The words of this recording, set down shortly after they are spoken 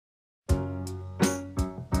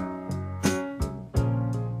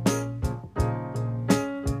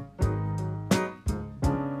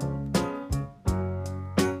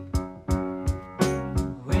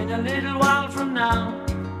now.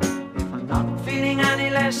 If I'm not feeling any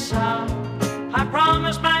less sound, I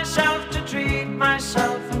promise myself to treat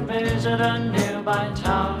myself and visit a nearby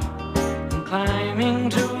tower. And climbing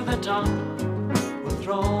to the top, will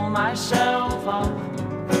throw myself off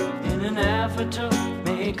in an effort to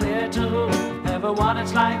make clear to whoever what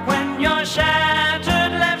it's like when you're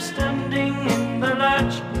shattered, left standing in the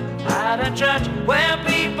lurch at a church where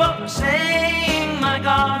people are saying, my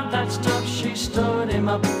God, that's tough. She stood him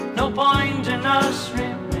up. No point in us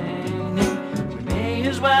remaining. We may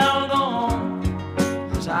as well go home,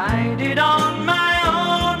 as I did on my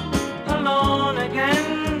own, alone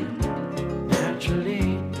again,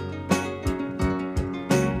 naturally.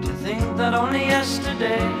 To think that only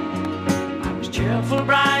yesterday I was cheerful,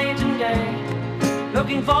 bright and gay,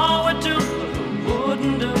 looking forward to what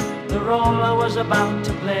wouldn't do the role I was about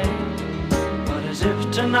to play. But as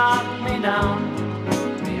if to knock me down,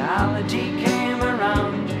 reality came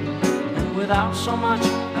around, and without so much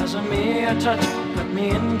as a mere touch, cut me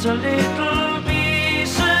into little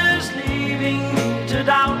pieces, leaving me to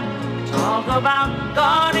doubt. Talk about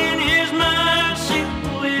God in His mercy,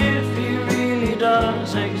 who, if He really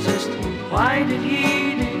does exist, why did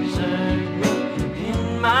He desert me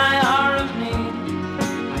in my hour of need?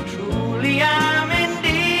 I truly am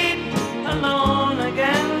indeed alone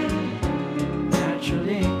again,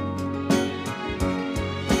 naturally.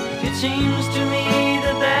 It seems to me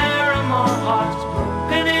that there are more hearts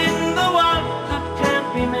broken in the world that can't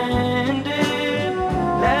be mended,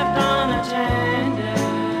 left unattended.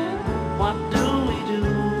 What do we do?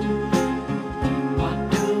 What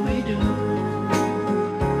do we do?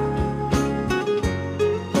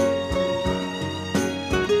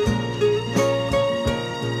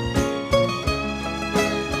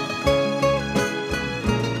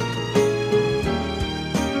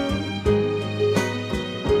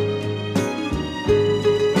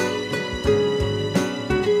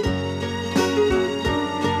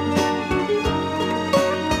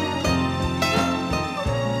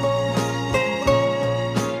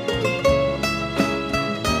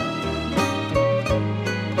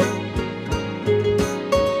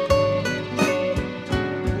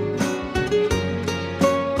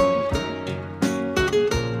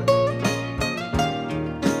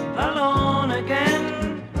 Alone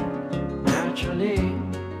again, naturally.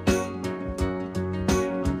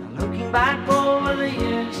 Now looking back over the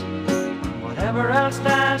years, whatever else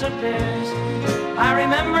that appears, I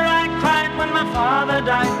remember I cried when my father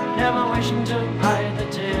died, never wishing to hide the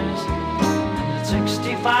tears. And at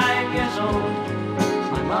 65 years old,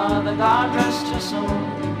 my mother, God rest her soul,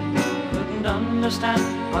 couldn't understand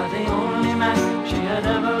why the only man she had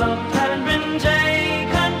ever loved had been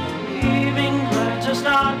taken, leaving her to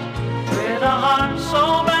start with a heart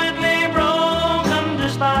so badly broken.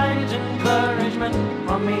 Despite encouragement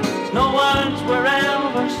from me, no words were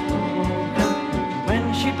ever spoken.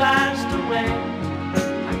 When she passed away,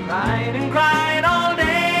 I cried and cried